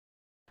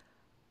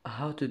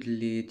How to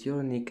delete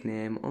your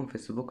nickname on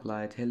Facebook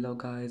Lite. Hello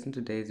guys, in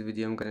today's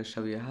video I'm gonna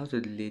show you how to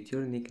delete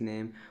your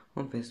nickname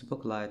on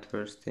Facebook Lite.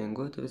 First thing,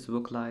 go to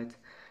Facebook Lite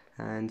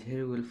and here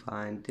you will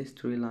find these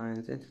three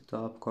lines in the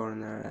top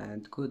corner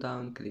and go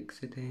down, click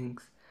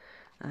settings,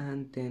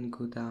 and then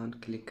go down,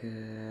 click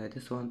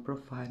this one,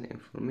 profile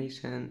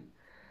information,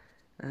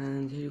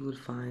 and here you will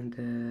find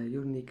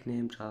your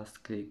nickname.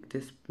 Just click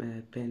this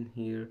pen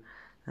here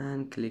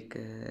and click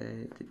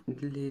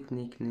delete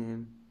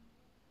nickname,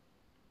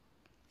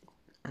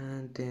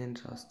 and then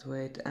just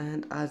wait.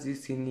 And as you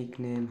see,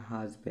 nickname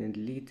has been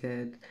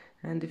deleted.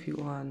 And if you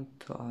want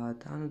to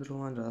add another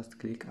one, just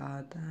click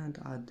add and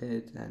add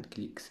it and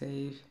click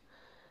save.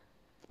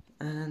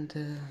 And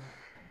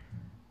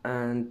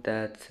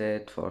that's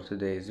it for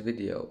today's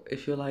video.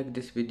 If you like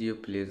this video,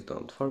 please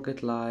don't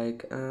forget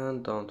like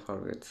and don't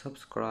forget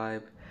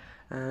subscribe,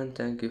 and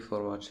thank you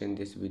for watching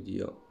this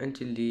video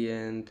until the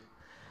end,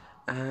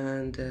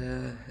 and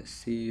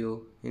see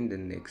you in the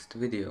next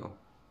video.